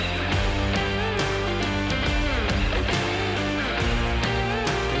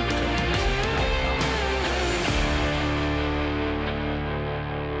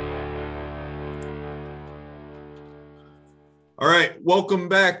welcome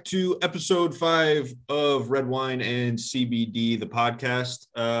back to episode 5 of Red Wine and CBD, the podcast.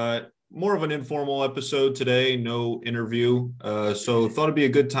 More of an informal episode today, no interview. So thought it'd be a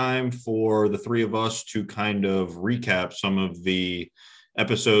good time for the three of us to kind of recap some of the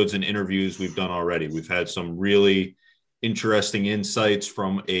episodes and interviews we've done already. We've had some really interesting insights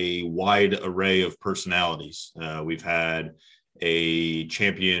from a wide array of personalities. We've had a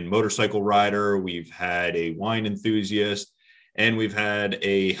champion motorcycle rider, we've had a wine enthusiast, and we've had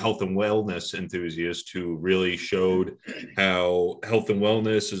a health and wellness enthusiast who really showed how health and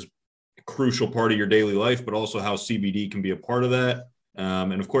wellness is a crucial part of your daily life, but also how CBD can be a part of that.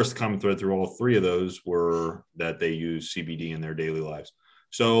 And of course, the common thread through all three of those were that they use CBD in their daily lives.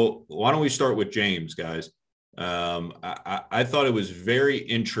 So why don't we start with James, guys? I thought it was very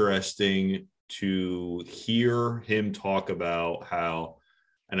interesting to hear him talk about how,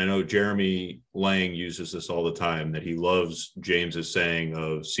 and I know Jeremy LAnge uses this all the time, that he loves James's saying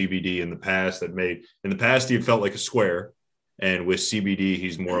of CBD in the past he had felt like a square, and with CBD,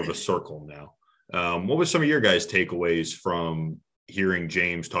 he's more of a circle now. What was some of your guys' takeaways from hearing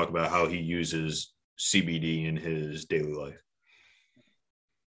James talk about how he uses CBD in his daily life?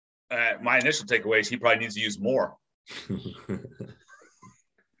 My initial takeaway is he probably needs to use more.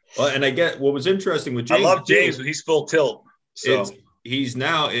 Well, and I get what was interesting with James. I love James, but he's full tilt. So he's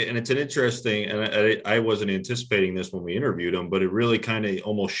now, and it's an interesting, and I wasn't anticipating this when we interviewed him, but it really kind of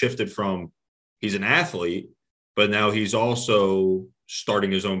almost shifted from he's an athlete, but now he's also starting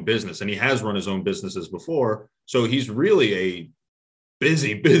his own business, and he has run his own businesses before. So he's really a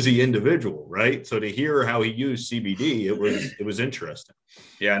busy individual, right? So to hear how he used CBD, it was interesting.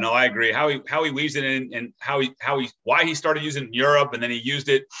 Yeah, no, I agree. How he weaves it in, and why he started using it in Europe, and then he used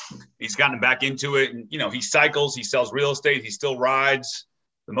it. He's gotten back into it, and he cycles, he sells real estate, he still rides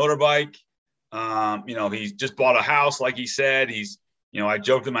the motorbike. He just bought a house, like he said. I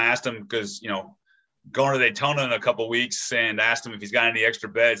joked him, I asked him because going to Daytona in a couple of weeks, and asked him if he's got any extra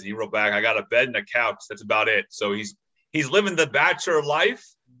beds, and he wrote back, "I got a bed and a couch. That's about it." So he's living the bachelor life,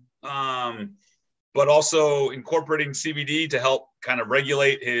 but also incorporating CBD to help kind of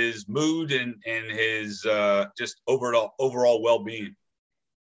regulate his mood and his just overall well-being.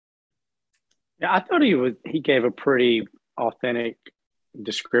 Yeah, I thought he gave a pretty authentic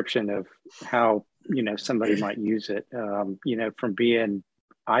description of how somebody might use it. From being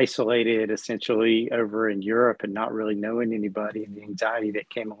isolated essentially over in Europe and not really knowing anybody, and the anxiety that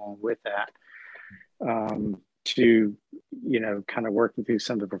came along with that. To kind of working through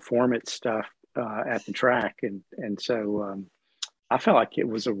some of the performance stuff at the track, and so I felt like it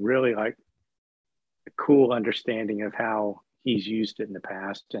was a really a cool understanding of how he's used it in the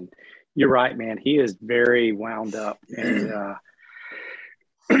past. And you're right, man, he is very wound up, and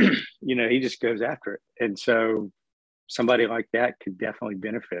he just goes after it. And so somebody like that could definitely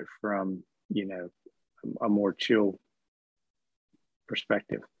benefit from a more chill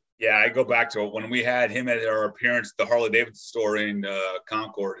perspective. Yeah, I go back to when we had him at our appearance at the Harley-Davidson store in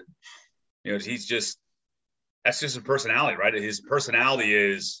Concord. That's just his personality, right? His personality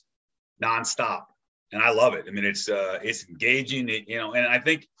is nonstop, and I love it. I mean, it's engaging, and I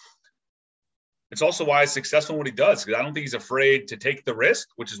think it's also why he's successful in what he does, because I don't think he's afraid to take the risk,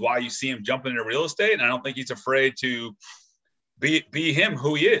 which is why you see him jumping into real estate, and I don't think he's afraid to be him,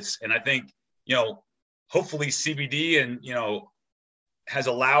 who he is. And I think hopefully CBD and has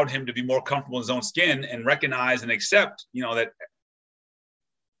allowed him to be more comfortable in his own skin and recognize and accept, that,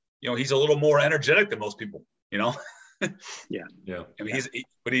 he's a little more energetic than most people, Yeah. Yeah. I mean,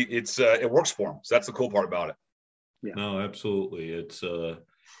 it works for him. So that's the cool part about it. Yeah. No, absolutely.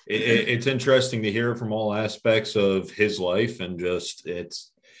 It's interesting to hear from all aspects of his life, and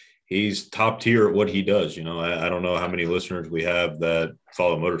he's top tier at what he does. I don't know how many listeners we have that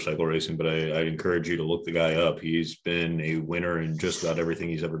follow motorcycle racing, but I'd encourage you to look the guy up. He's been a winner in just about everything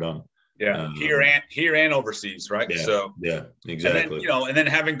he's ever done. Yeah. Here and overseas. Right. Yeah, so yeah, exactly. And then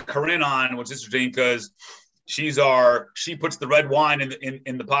having Corinne on, which is interesting because she puts the red wine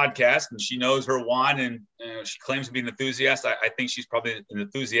in the podcast, and she knows her wine, and she claims to be an enthusiast. I think she's probably an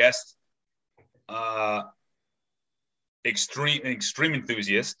enthusiast, extreme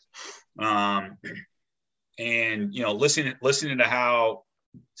enthusiast. And listening to how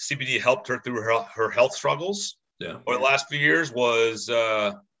CBD helped her through her health struggles over the last few years was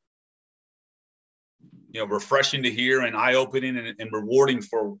refreshing to hear, and eye-opening, and rewarding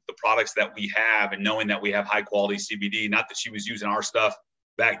for the products that we have, and knowing that we have high quality CBD. Not that she was using our stuff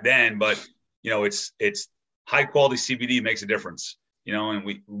back then, but it's high quality CBD makes a difference. And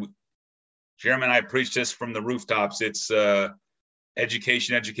we Jeremy and I preach this from the rooftops. It's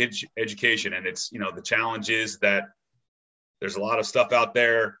education. And it's, the challenge is that There's a lot of stuff out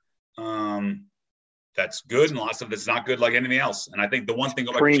there that's good and lots of that's not good, like anything else. And I think the one thing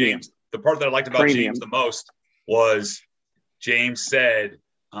about James, the part that I liked about James the most was James said,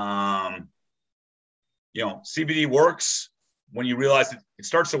 CBD works when you realize it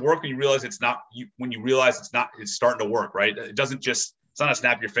starts to work when you realize it's not, it's starting to work, right? It's not a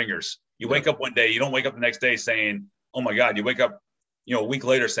snap your fingers. You wake up one day, you don't wake up the next day saying, oh my God, you wake up, a week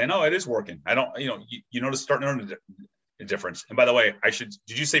later saying, oh, it is working. I don't, you notice starting to learn the difference. And by the way, did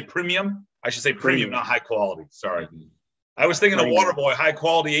you say premium? I should say premium, not high quality. Sorry. I was thinking of Waterboy, high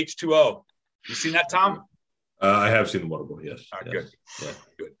quality H2O. You seen that, Tom? I have seen the Waterboy, yes. Good. Yeah.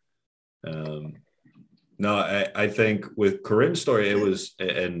 Good. No, I think with Corinne's story, it was,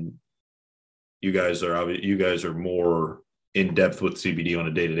 and you guys are more in depth with CBD on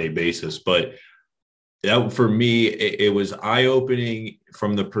a day-to-day basis, but that, for me, it was eye-opening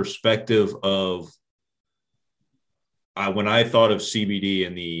from the perspective of when I thought of CBD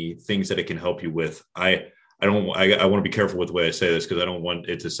and the things that it can help you with. I want to be careful with the way I say this, because I don't want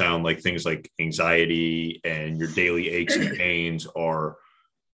it to sound like things like anxiety and your daily aches and pains are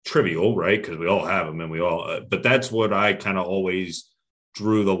trivial, right? Because we all have them, and we all, but that's what I kind of always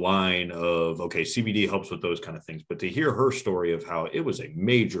drew the line of, okay, CBD helps with those kind of things. But to hear her story of how it was a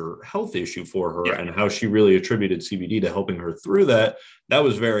major health issue for her and how she really attributed CBD to helping her through that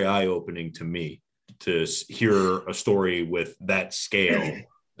was very eye-opening to me, to hear a story with that scale,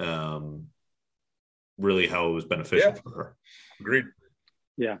 really how it was beneficial for her. Agreed.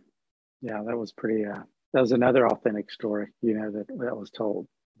 Yeah. That was pretty, that was another authentic story, that was told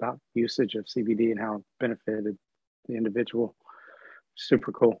about usage of CBD and how it benefited the individual.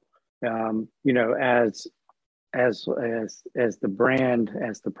 Super cool. As the brand,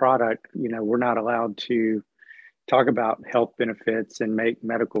 as the product, we're not allowed to talk about health benefits and make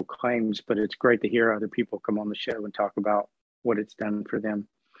medical claims, but it's great to hear other people come on the show and talk about what it's done for them.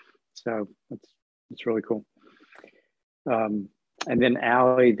 So it's really cool. And then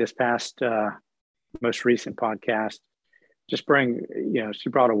Allie, this past most recent podcast, just she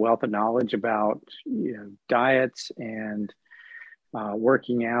brought a wealth of knowledge about diets and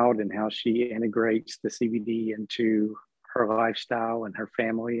working out, and how she integrates the CBD into her lifestyle and her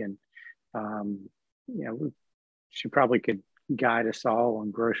family. And she probably could guide us all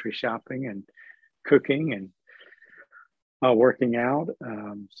on grocery shopping and cooking and working out.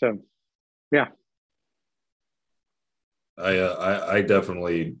 So yeah. I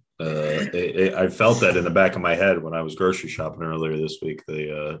definitely I felt that in the back of my head when I was grocery shopping earlier this week.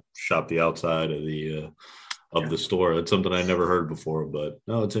 They shopped the outside of the store. It's something I never heard before, but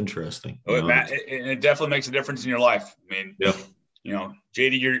no, it's interesting. It definitely makes a difference in your life. I mean,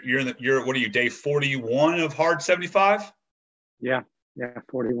 JD, you're what are you, day 41 of hard 75? Yeah,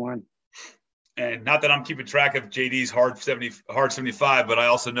 41. And not that I'm keeping track of JD's hard 75, but I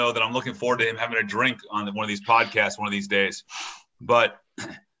also know that I'm looking forward to him having a drink on one of these podcasts one of these days. But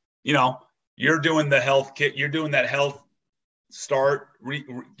you're doing the health kit, you're doing that health start,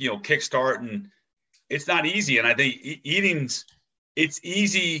 kickstart, and it's not easy. And I think it's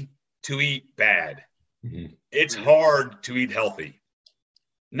easy to eat bad. Mm-hmm. It's hard to eat healthy.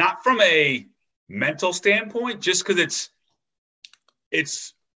 Not from a mental standpoint, just because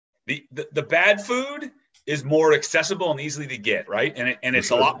it's the bad food is more accessible and easily to get, right? And it's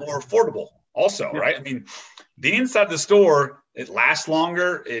a lot more affordable also, right? I mean, the inside of the store, it lasts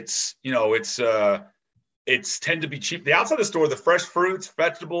longer. It's tend to be cheap. The outside of the store, the fresh fruits,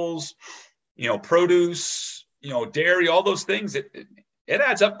 vegetables, produce, dairy, all those things, it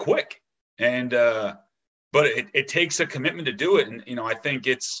adds up quick. And but it takes a commitment to do it. And I think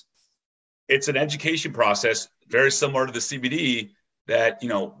it's an education process very similar to the CBD, that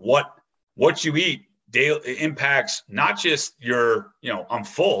what you eat daily impacts not just your I'm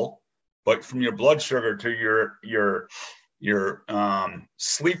full, but from your blood sugar to your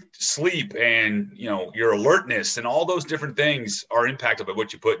sleep and your alertness, and all those different things are impacted by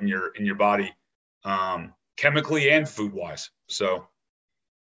what you put in your body, chemically and food wise. So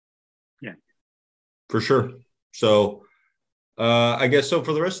yeah, for sure. So I guess so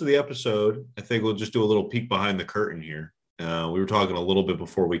for the rest of the episode, I think we'll just do a little peek behind the curtain here. We were talking a little bit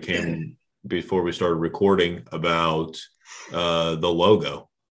before we started recording about the logo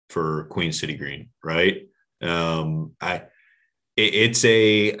for Queen City Green, right? I'll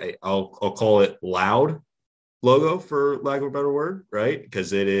call it loud logo, for lack of a better word, right?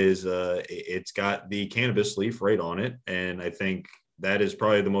 Because it's got the cannabis leaf right on it. And I think that is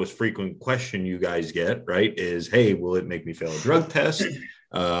probably the most frequent question you guys get, right? Is, hey, will it make me fail a drug test?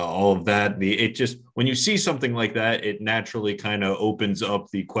 all of that. It just, when you see something like that, it naturally kind of opens up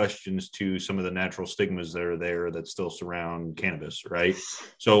the questions to some of the natural stigmas that are there that still surround cannabis, right?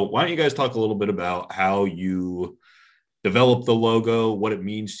 So why don't you guys talk a little bit about how you develop the logo, what it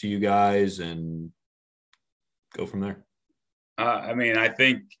means to you guys, and go from there. I mean, I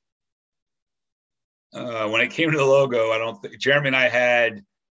think when it came to the logo, I don't think Jeremy and I had,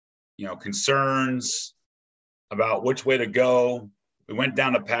 concerns about which way to go. We went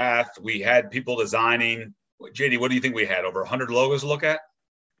down a path. We had people designing. JD, what do you think we had? Over 100 logos to look at?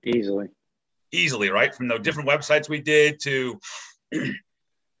 Easily, right? From the different websites we did to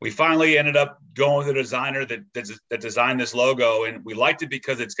we finally ended up going with a designer that designed this logo, and we liked it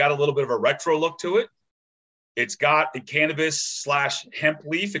because it's got a little bit of a retro look to it. It's got a cannabis / hemp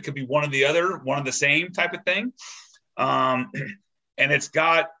leaf. It could be one or the other, one of the same type of thing. And it's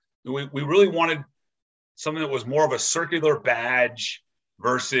got, we really wanted something that was more of a circular badge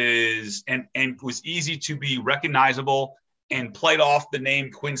versus, and was easy to be recognizable and played off the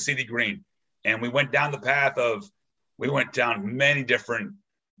name Queen City Green. And we went down the path of, we went down many different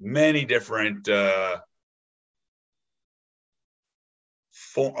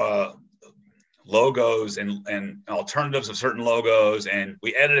logos and alternatives of certain logos, and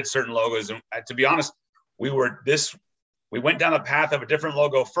we edited certain logos. And to be honest, we went down the path of a different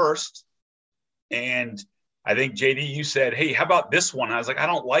logo first. And I think JD, you said, "Hey, how about this one?" I was like, "I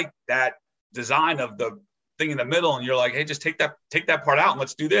don't like that design of the thing in the middle." And you're like, "Hey, just take that part out and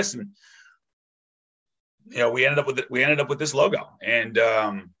let's do this." And we ended up with this logo. And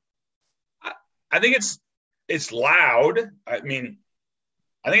I think it's loud. I mean,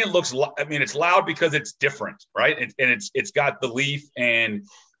 I think it looks, it's loud because it's different, right? And it's got the leaf,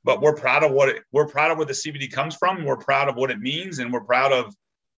 but we're proud of where the CBD comes from. We're proud of what it means, and we're proud of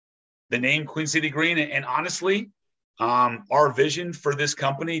the name Queen City Green. And honestly, our vision for this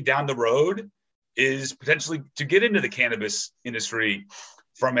company down the road is potentially to get into the cannabis industry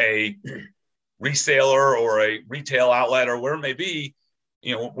from a reseller or a retail outlet or where it may be.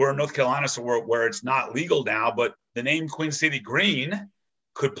 We're in North Carolina, so where it's not legal now, but the name Queen City Green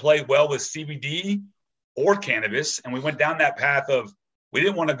could play well with CBD or cannabis. And we went down that path of, we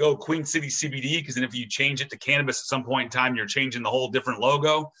didn't want to go Queen City CBD, because then if you change it to cannabis at some point in time, you're changing the whole different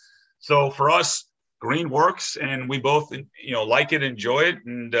logo. So for us, green works, and we both, like it, enjoy it.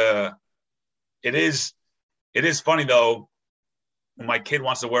 And it is funny though, when my kid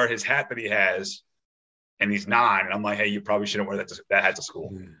wants to wear his hat that he has and he's 9, and I'm like, "Hey, you probably shouldn't wear that hat to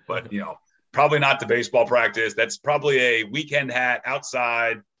school." But, probably not to baseball practice. That's probably a weekend hat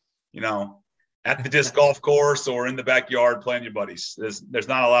outside, at the disc golf course or in the backyard playing your buddies. There's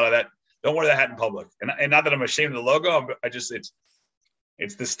not a lot of that. Don't wear that hat in public. And not that I'm ashamed of the logo.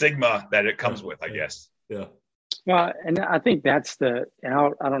 It's the stigma that it comes with, I guess. Yeah. Well, and I think that's I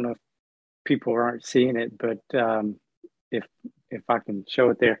don't know if people aren't seeing it, but if I can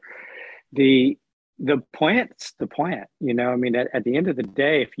show it there, the plant's the plant. At the end of the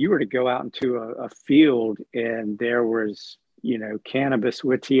day, if you were to go out into a field and there was, cannabis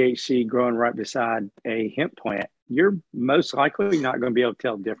with THC growing right beside a hemp plant, you're most likely not going to be able to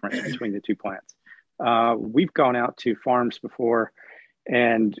tell the difference between the two plants. We've gone out to farms before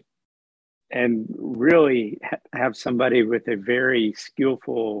and really have somebody with a very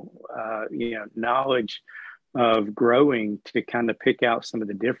skillful, knowledge of growing to kind of pick out some of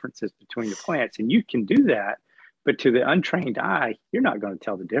the differences between the plants. And you can do that, but to the untrained eye, you're not going to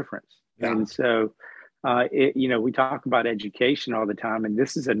tell the difference. Yeah. And so, we talk about education all the time, and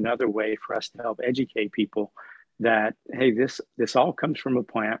this is another way for us to help educate people that, hey, this all comes from a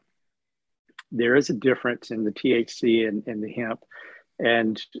plant. There is a difference in the THC and the hemp,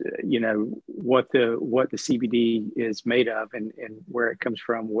 and what the CBD is made of, and where it comes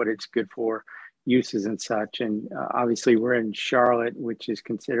from, what it's good for, uses and such. And obviously we're in Charlotte, which is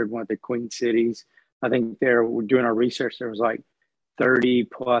considered one of the Queen Cities. I think we're doing our research, there was like 30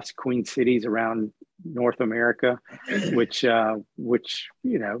 plus Queen Cities around North America, which that's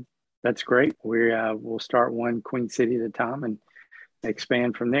great. We'll start one Queen City at a time and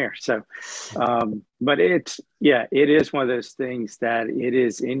expand from there. So but it is one of those things that it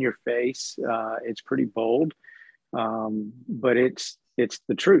is in your face. It's pretty bold, but it's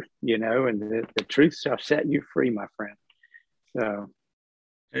the truth, and the truth shall set you free, my friend. So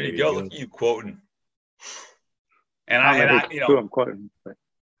there you go. Look at you quoting. And I don't know who I'm quoting, but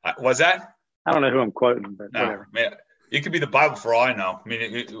was that? I don't know who I'm quoting, but no, whatever. Man, it could be the Bible for all I know.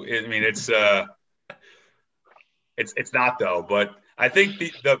 It's not though. But I think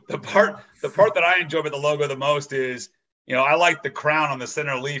the part that I enjoy about the logo the most is, I like the crown on the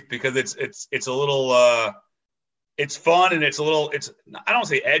center leaf, because it's a little it's fun and it's a little, I don't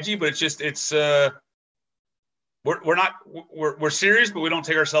say edgy, but we're serious, but we don't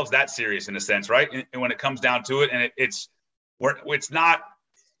take ourselves that serious in a sense, right? And when it comes down to it, and it's not.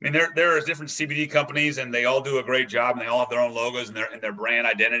 I mean, there are different CBD companies, and they all do a great job, and they all have their own logos and their brand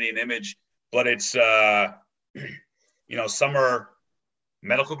identity and image. But it's some are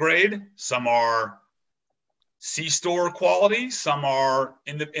medical grade, some are C-store quality, some are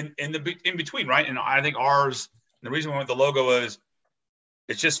in between, right? And I think ours, the reason we went with the logo is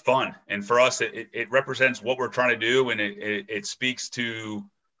it's just fun. And for us, it represents what we're trying to do. And it speaks to,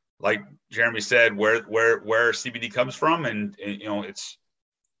 like Jeremy said, where CBD comes from. And it's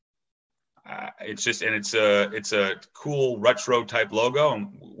a cool retro type logo, and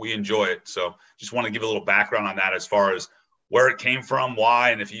we enjoy it. So just want to give a little background on that as far as where it came from, why,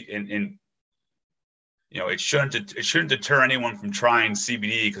 and it shouldn't deter anyone from trying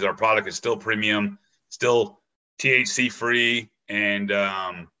CBD, because our product is still premium, still THC free, and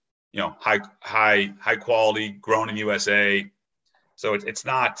high quality, grown in USA. So it's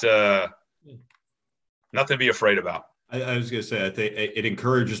not nothing to be afraid about. I was going to say, I think it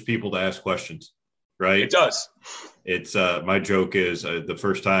encourages people to ask questions, right? It does. It's my joke is the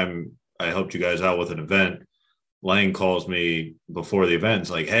first time I helped you guys out with an event, Lang calls me before the event. It's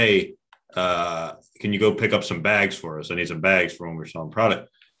like, hey, can you go pick up some bags for us? I need some bags for when we're selling product.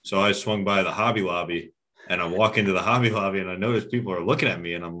 So I swung by the Hobby Lobby, and I walk into the Hobby Lobby, and I notice people are looking at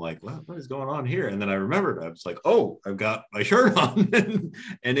me, and I'm like, what is going on here? And then I remembered, I was like, oh, I've got my shirt on.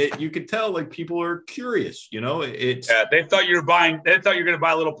 And you could tell, like, people are curious, they thought you were going to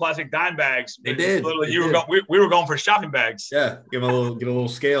buy little plastic dime bags. They did. Literally, we were going for shopping bags. Yeah. Get a little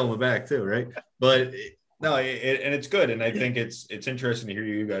scale in the back too. Right. But no, and it's good. And I think it's interesting to hear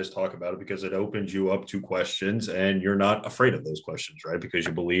you guys talk about it, because it opens you up to questions, and you're not afraid of those questions, right? Because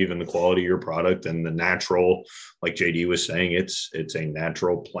you believe in the quality of your product and the natural, like JD was saying, it's a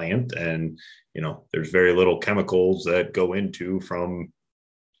natural plant, and, there's very little chemicals that go into from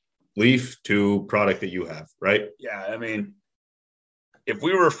leaf to product that you have, right? Yeah. I mean, if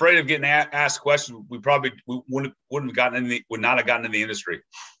we were afraid of getting asked questions, we would not have gotten in the industry.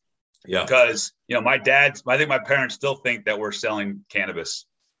 Yeah. Because, I think my parents still think that we're selling cannabis.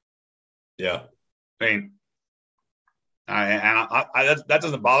 Yeah. I mean, that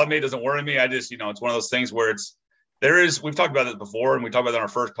doesn't bother me. It doesn't worry me. I just, it's one of those things where we've talked about this before, and we talked about it on our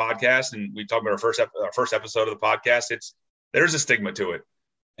first podcast, and we talked about our first episode of the podcast. There's a stigma to it.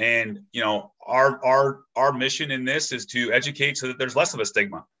 And, our mission in this is to educate so that there's less of a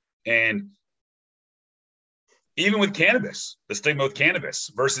stigma. And even with cannabis, the stigma with cannabis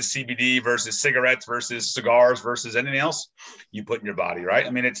versus CBD versus cigarettes versus cigars versus anything else you put in your body, right? I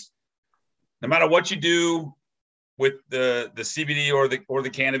mean, it's no matter what you do with the CBD or the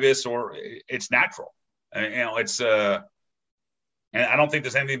cannabis, or it's natural. And, it's and I don't think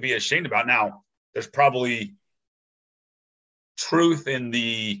there's anything to be ashamed about. Now, there's probably truth in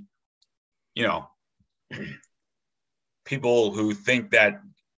the, people who think that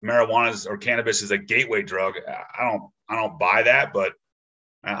marijuana or cannabis is a gateway drug. I don't buy that, but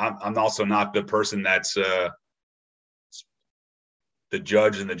I'm also not the person that's the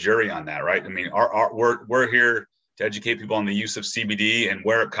judge and the jury on that, right? I mean, we're here to educate people on the use of CBD and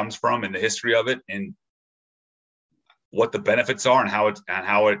where it comes from and the history of it and what the benefits are and how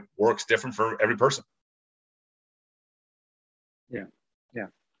it works different for every person. Yeah.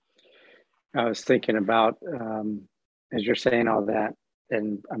 I was thinking about as you're saying all that,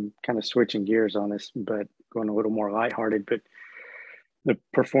 and I'm kind of switching gears on this, but going a little more lighthearted. But the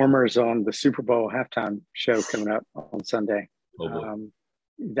performers on the Super Bowl halftime show coming up on Sunday,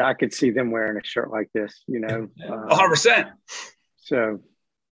 I could see them wearing a shirt like this, 100%. So,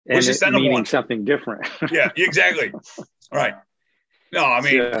 we should send them one. Something different. Yeah, exactly. Right. No, I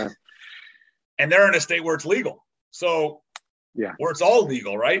mean, and they're in a state where it's legal. So, where it's all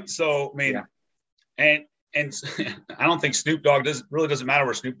legal, right? So, I mean, and I don't think Snoop Dogg doesn't matter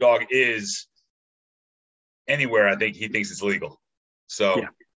where Snoop Dogg is anywhere. I think he thinks it's legal. So, I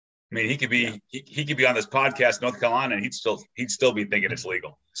mean, he could be on this podcast, North Carolina, and he'd still be thinking it's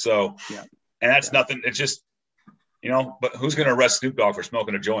legal. So, and that's nothing. It's just, but who's going to arrest Snoop Dogg for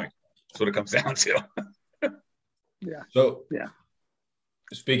smoking a joint? That's what it comes down to. So,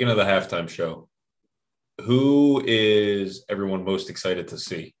 speaking of the halftime show, who is everyone most excited to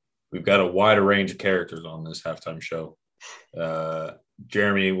see? We've got a wider range of characters on this halftime show.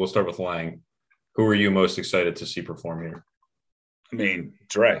 Jeremy, we'll start with Lang. Who are you most excited to see perform here? I mean,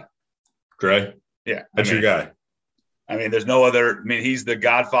 Dre. Dre? Yeah. That's your guy. I mean, there's no other. I mean, he's the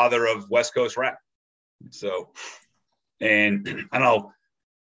godfather of West Coast rap. So, and I don't know,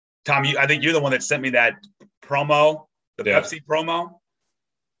 Tom, I think you're the one that sent me that promo, the Pepsi promo.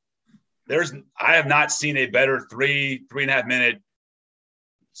 I have not seen a better 3.5 minute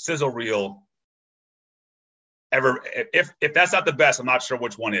sizzle reel ever. If that's not the best, I'm not sure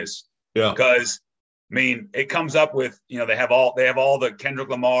which one is. Yeah. Because I mean, it comes up with, they have all the Kendrick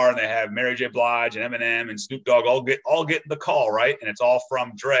Lamar, and they have Mary J. Blige and Eminem and Snoop Dogg all get the call, right? And it's all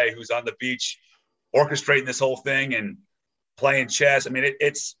from Dre, who's on the beach orchestrating this whole thing and playing chess. I mean,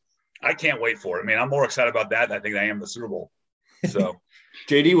 I can't wait for it. I mean, I'm more excited about that than I think I am the Super Bowl. So,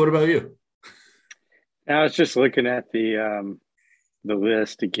 JD, what about you? I was just looking at the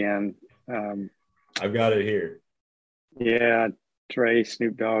list again. I've got it here. Yeah, Dre,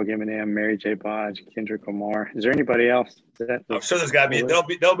 Snoop Dogg, Eminem, Mary J. Blige, Kendrick Lamar. Is there anybody else? I'm sure there's got to be.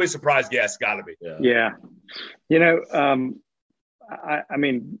 There'll be surprise guests. Got to be. Yeah. I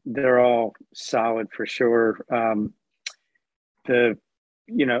mean, they're all solid for sure. I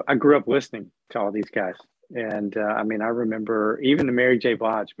grew up listening to all these guys, and I mean, I remember even the Mary J.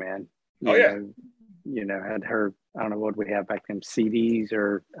 Blige, man. Had her. I don't know what we have back then, CDs,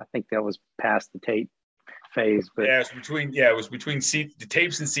 or I think that was past the tape phase. But it was between the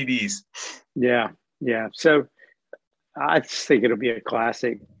tapes and CDs. Yeah. So I just think it'll be a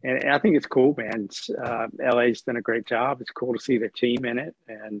classic, and I think it's cool, man. LA's done a great job. It's cool to see their team in it,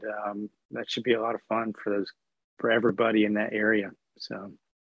 and that should be a lot of fun for everybody in that area. So,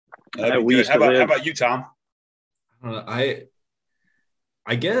 how about you, Tom?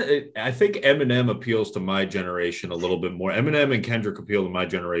 I get it. I think Eminem appeals to my generation a little bit more. Eminem and Kendrick appeal to my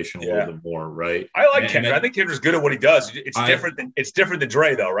generation a little bit more, right? I like Kendrick. I think Kendrick's good at what he does. It's different than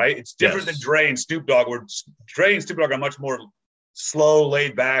Dre, though, right? It's different than Dre and Snoop Dogg, where Dre and Snoop Dogg are much more slow,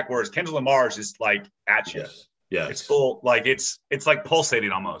 laid back, whereas Kendrick Lamar is just like at you. Yes. It's full, like it's like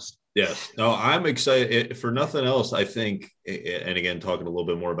pulsating almost. Yes. No, I'm excited for nothing else. I think, and again, talking a little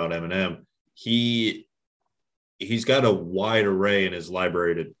bit more about Eminem, he's got a wide array in his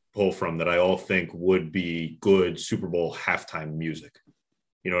library to pull from that I all think would be good Super Bowl halftime music.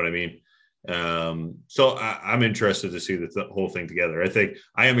 You know what I mean? So I'm interested to see the whole thing together.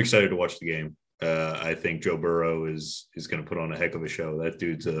 I am excited to watch the game. I think Joe Burrow is going to put on a heck of a show. That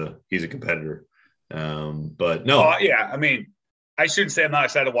dude's he's a competitor. But no. I mean, I shouldn't say I'm not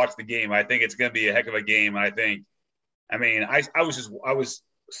excited to watch the game. I think it's going to be a heck of a game. And I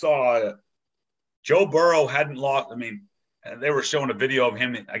saw Joe Burrow hadn't lost. I mean, they were showing a video of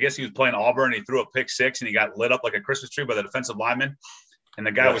him. I guess he was playing Auburn. He threw a pick six and he got lit up like a Christmas tree by the defensive lineman. And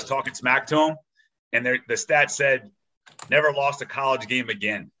the guy was talking smack to him. And the stat said, never lost a college game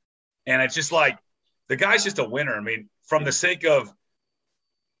again. And it's just like, the guy's just a winner. I mean, from the sake of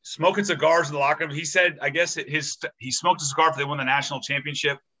smoking cigars in the locker room, he said, I guess he smoked a cigar after they won the national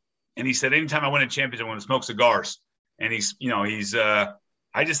championship. And he said, anytime I win a championship, I want to smoke cigars. And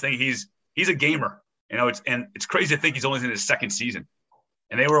I just think he's a gamer, it's crazy to think he's only in his second season.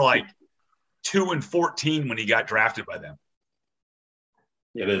 And they were like 2-14 when he got drafted by them.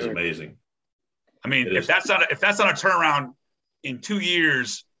 It is amazing. I mean, if that's not a turnaround in 2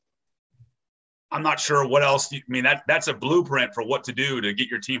 years, I'm not sure what else. That's a blueprint for what to do to get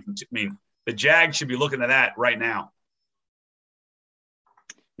your team from. The Jags should be looking at that right now.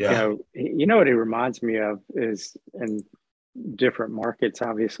 Yeah. You know what it reminds me of is, and different markets,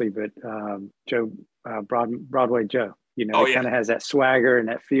 obviously, but Broadway Joe, he kind of has that swagger and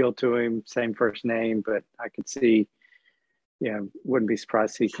that feel to him, same first name, but I could see, wouldn't be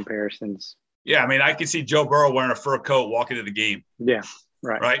surprised to see comparisons. Yeah. I mean, I could see Joe Burrow wearing a fur coat walking to the game. Yeah.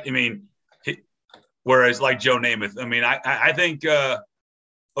 Right. Right. I mean, whereas like Joe Namath, I think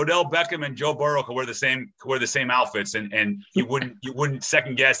Odell Beckham and Joe Burrow could wear the same outfits and you wouldn't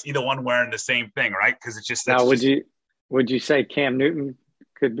second guess either one wearing the same thing. Right. Cause it's just, would you say Cam Newton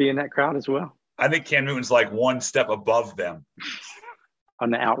could be in that crowd as well? I think Cam Newton's like one step above them. On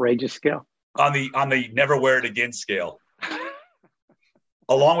the outrageous scale? On the never wear it again scale.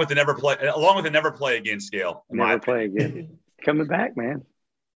 along with the never play again scale. Never play again. Coming back, man.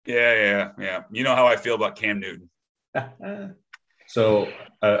 Yeah. You know how I feel about Cam Newton. So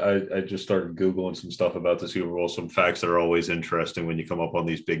I just started Googling some stuff about the Super Bowl, some facts that are always interesting when you come up on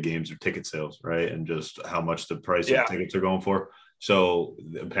these big games or ticket sales, right? And just how much the price of tickets are going for. So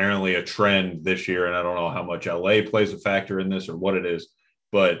apparently a trend this year, and I don't know how much LA plays a factor in this or what it is,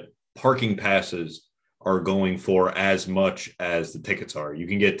 but parking passes are going for as much as the tickets are. You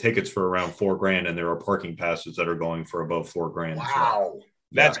can get tickets for around $4,000, and there are parking passes that are going for above $4,000. Wow.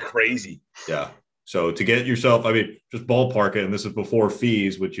 That's crazy. Yeah. So to get yourself, just ballpark it, and this is before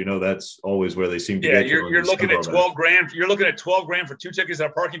fees, which that's always where they seem to get. You're looking at $12,000. You're looking at $12,000 for 2 tickets and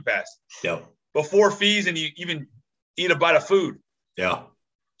a parking pass. Yeah. Before fees, and you even eat a bite of food. Yeah.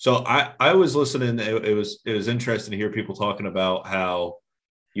 So I was listening. It was interesting to hear people talking about how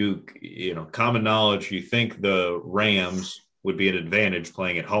common knowledge, you think the Rams would be an advantage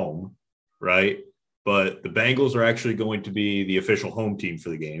playing at home, right? But the Bengals are actually going to be the official home team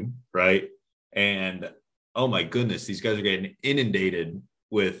for the game, right? And oh my goodness, these guys are getting inundated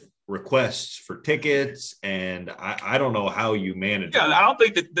with requests for tickets, and I don't know how you manage. Yeah, I don't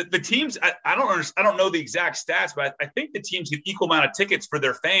think that the teams. I don't know the exact stats, but I think the teams get equal amount of tickets for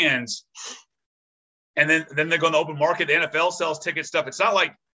their fans, and then they go in the open market. The NFL sells ticket stuff. It's not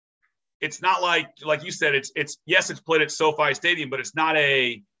like you said. It's yes, it's played at SoFi Stadium, but it's not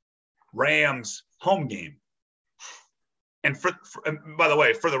a Rams home game. And by the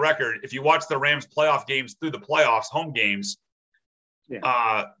way, for the record, if you watch the Rams playoff games through the playoffs, home games.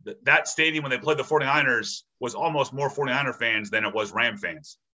 Yeah. That stadium when they played the 49ers was almost more 49er fans than it was Ram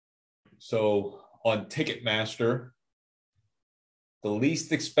fans. So on Ticketmaster, the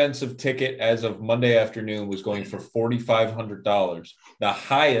least expensive ticket as of Monday afternoon was going for $4,500. The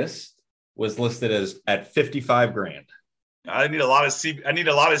highest was listed as at $55,000. I need a lot of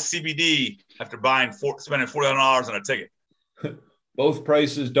CBD after spending $400 on a ticket. Both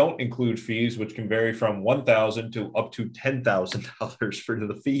prices don't include fees, which can vary from $1,000 to up to $10,000 for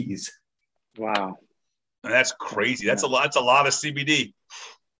the fees. Wow, and that's crazy. That's a lot. That's a lot of CBD.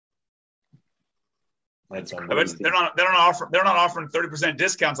 That's they're not offering 30%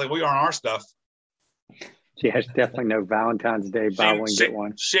 discounts like we are on our stuff. Yeah, it's definitely no Valentine's Day buy one get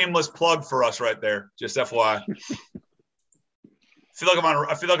one. Shameless plug for us right there. Just FYI.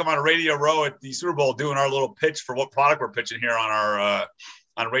 I feel like I'm on Radio Row at the Super Bowl doing our little pitch for what product we're pitching here on our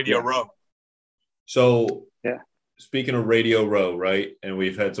on Radio Row. So speaking of Radio Row, right? And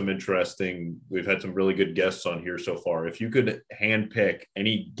we've had some really good guests on here so far. If you could handpick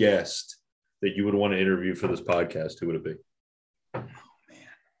any guest that you would want to interview for this podcast, who would it be? Oh man,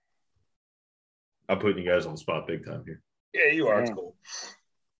 I'm putting you guys on the spot big time here. Yeah, you are. It's cool.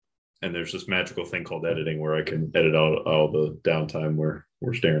 And there's this magical thing called editing where I can edit out all the downtime where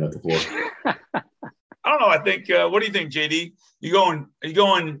we're staring at the floor. I don't know. I think, what do you think, JD? Are you going, I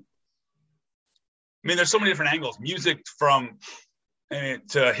mean, there's so many different angles, music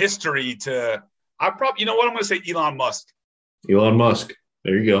to history to, I'm going to say Elon Musk. Elon Musk.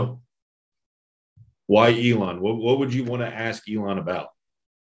 There you go. Why Elon? What would you want to ask Elon about?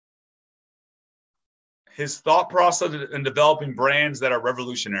 His thought process in developing brands that are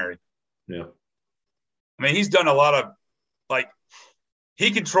revolutionary. Yeah. I mean, he's done a lot of,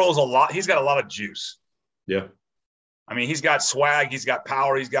 he controls a lot. He's got a lot of juice. Yeah. I mean, he's got swag. He's got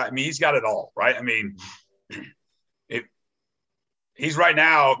power. He's got it all, right? I mean, he's right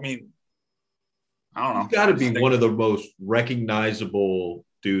now, I mean, I don't know. He's got to be one of the most recognizable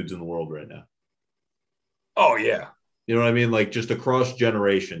dudes in the world right now. Oh, yeah. You know what I mean? Like just across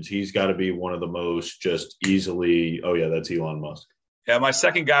generations, he's got to be one of the most just easily. Oh yeah, that's Elon Musk. Yeah, my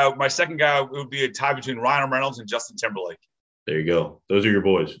second guy would be a tie between Ryan Reynolds and Justin Timberlake. There you go. Those are your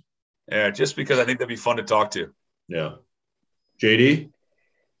boys. Yeah, just because I think that'd be fun to talk to. Yeah. JD?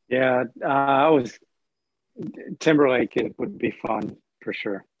 Yeah, Timberlake would be fun for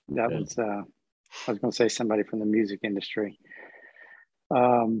sure. I was going to say somebody from the music industry.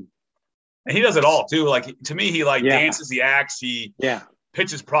 And he does it all too. Like to me, he dances, he acts, he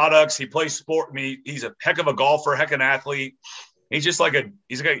pitches products, he plays sport. I mean, he's a heck of a golfer, heck of an athlete. He's just like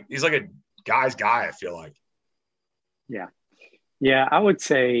he's like a guy's guy, I feel like. Yeah. Yeah. I would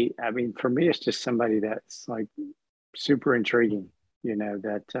say, I mean, for me, it's just somebody that's like super intriguing,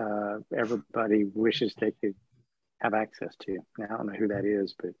 that everybody wishes they could have access to. Now, I don't know who that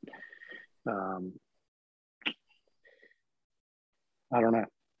is, but I don't know.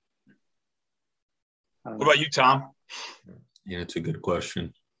 What about you, Tom? Yeah, it's a good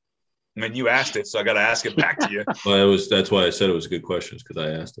question. I mean, you asked it, so I got to ask it back to you. Well, that's why I said it was a good question, because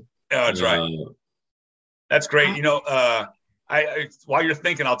I asked it. Oh, that's right. That's great. I while you're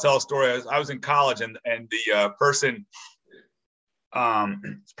thinking, I'll tell a story. I was in college, and the person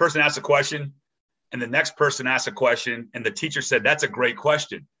asked a question, and the next person asked a question, and the teacher said, "That's a great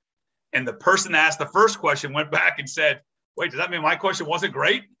question." And the person that asked the first question went back and said, "Wait, does that mean my question wasn't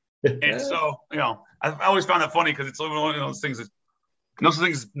great?" And so, I always found that funny because it's one of those things that no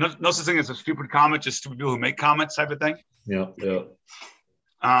such thing as a stupid comment, just stupid people who make comments type of thing. Yeah.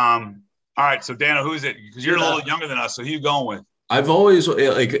 All right. So Dana, who is it? Because you're a little younger than us. So who are you going with? I've always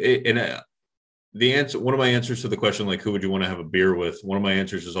the answer. One of my answers to the question, like, who would you want to have a beer with? One of my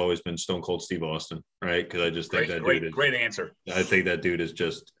answers has always been Stone Cold Steve Austin, right? Because I just think great answer. I think that dude is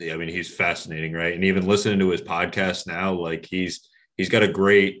just, he's fascinating, right? And even listening to his podcast now, like he's got a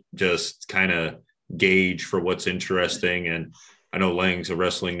great just kind of gauge for what's interesting. And I know Lang's a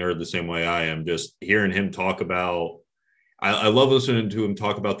wrestling nerd the same way I am. Just hearing him talk about, I love listening to him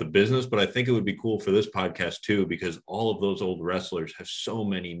talk about the business, but I think it would be cool for this podcast too, because all of those old wrestlers have so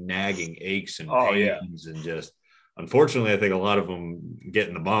many nagging aches and pains, and just, unfortunately, I think a lot of them get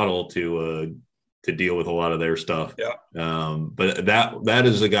in the bottle to deal with a lot of their stuff. Yeah. But that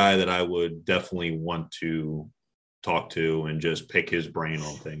is a guy that I would definitely want to talk to and just pick his brain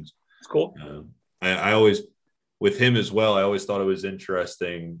on things. It's cool. I always, with him as well, I always thought it was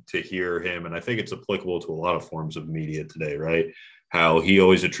interesting to hear him, and I think it's applicable to a lot of forms of media today, right? How he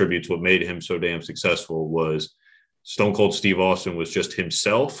always attributes what made him so damn successful was Stone Cold Steve Austin was just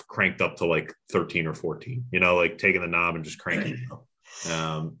himself cranked up to like 13 or 14, like taking the knob and just cranking it up.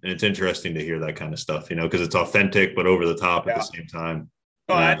 And it's interesting to hear that kind of stuff, because it's authentic, but over the top at the same time.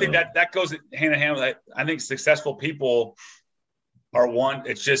 No, I think that goes hand in hand with, I think successful people are one.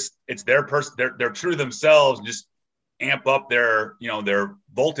 It's their person. They're true to themselves, and just amp up their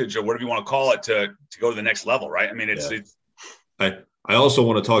voltage or whatever you want to call it to go to the next level. Right. I mean, it's I also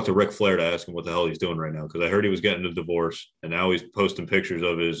want to talk to Ric Flair to ask him what the hell he's doing right now, because I heard he was getting a divorce, and now he's posting pictures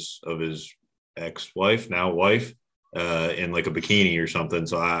of his ex-wife, now wife, in like a bikini or something.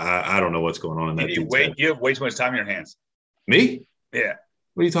 So I don't know what's going on in that. You have way too much time in your hands. Me? Yeah.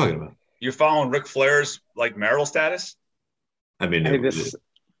 What are you talking about? You're following Ric Flair's like marital status? I mean,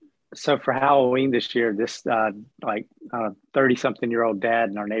 so for Halloween this year, this 30-something-year-old dad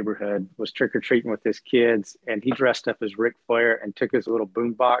in our neighborhood was trick-or-treating with his kids, and he dressed up as Ric Flair and took his little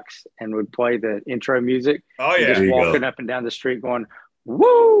boombox and would play the intro music. Oh, yeah. Just walking up and down the street going,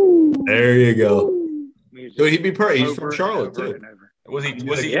 woo! There you go. So he'd be perfect. He's from Charlotte, too. Was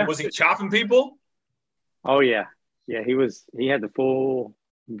he chopping people? Oh, yeah. Yeah, he had the full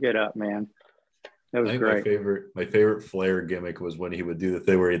get up, man. That was great. My favorite Flair gimmick was when he would do the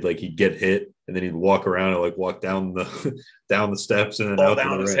thing where he'd get hit and then he'd walk around and walk down the steps and then fall out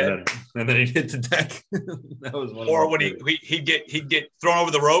down his head, and then he'd hit the deck. That was one. Or when he'd get thrown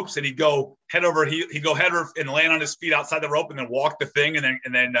over the ropes and he'd go head over and land on his feet outside the rope and then walk the thing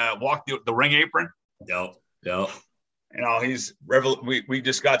and then walk the ring apron. Yep. We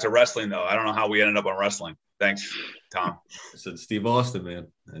just got to wrestling though. I don't know how we ended up on wrestling. Thanks, Tom. I said Steve Austin, man.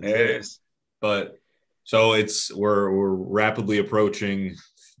 It is. But so we're rapidly approaching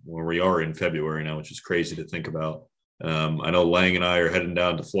where we are in February now, which is crazy to think about. I know Lang and I are heading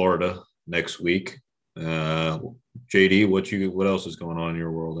down to Florida next week. JD, what else is going on in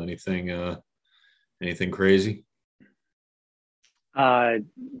your world? Anything crazy?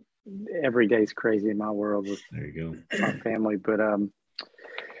 Every day's crazy in my world with there you go. My family, but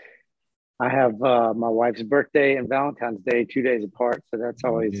I have my wife's birthday and Valentine's Day 2 days apart, so that's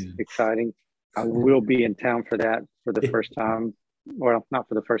always exciting. I will be in town for that for the first time. Well, not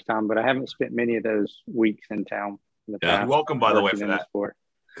for the first time, but I haven't spent many of those weeks in town. You're welcome, by the way, for that. Sport.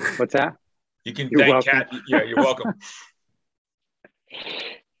 What's that? You can thank Kat. Yeah, you're welcome.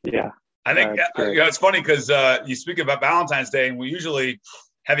 Yeah. I think it's funny because you speak about Valentine's Day, and we usually,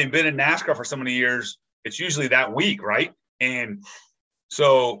 having been in NASCAR for so many years, it's usually that week, right? And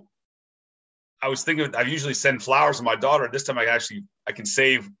so I was thinking, I usually send flowers to my daughter. This time I can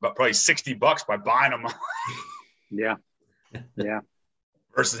save probably $60 by buying them. Yeah.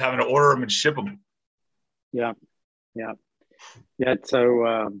 Versus having to order them and ship them. Yeah.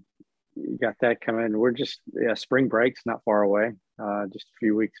 So you got that coming. We're just spring break's not far away. Just a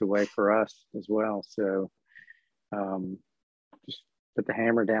few weeks away for us as well. So just put the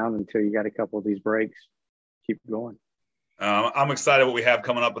hammer down until you got a couple of these breaks. Keep going. I'm excited what we have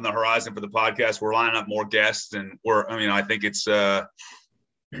coming up on the horizon for the podcast. We're lining up more guests, and I think it's I'm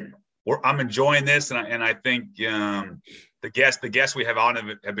enjoying this, and I think the guests we have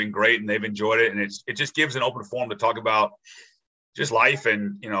on have been great, and they've enjoyed it, and it just gives an open forum to talk about just life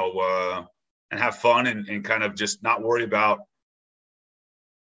and and have fun and kind of just not worry about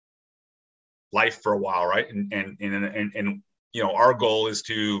life for a while, right? And our goal is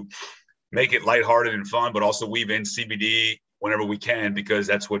to make it lighthearted and fun, but also weave in CBD whenever we can, because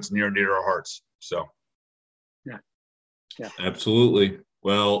that's what's near and dear to our hearts. So, yeah, absolutely.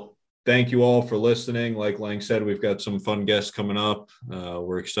 Well, thank you all for listening. Like Lang said, we've got some fun guests coming up.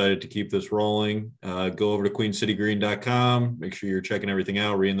 We're excited to keep this rolling. Go over to queencitygreen.com. Make sure you're checking everything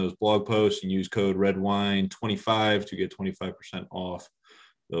out, reading those blog posts, and use code REDWINE25 to get 25% off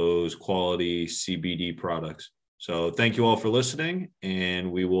those quality CBD products. So thank you all for listening,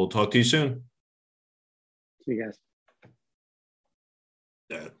 and we will talk to you soon. See you guys.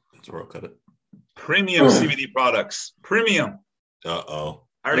 That's where I'll cut it. Premium CBD products. Premium. Uh-oh.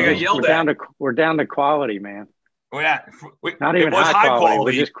 I already got yelled at. We're down to quality, man. Oh, yeah. Not even high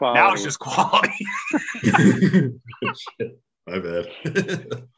quality. Just quality. Now it's just quality. My bad.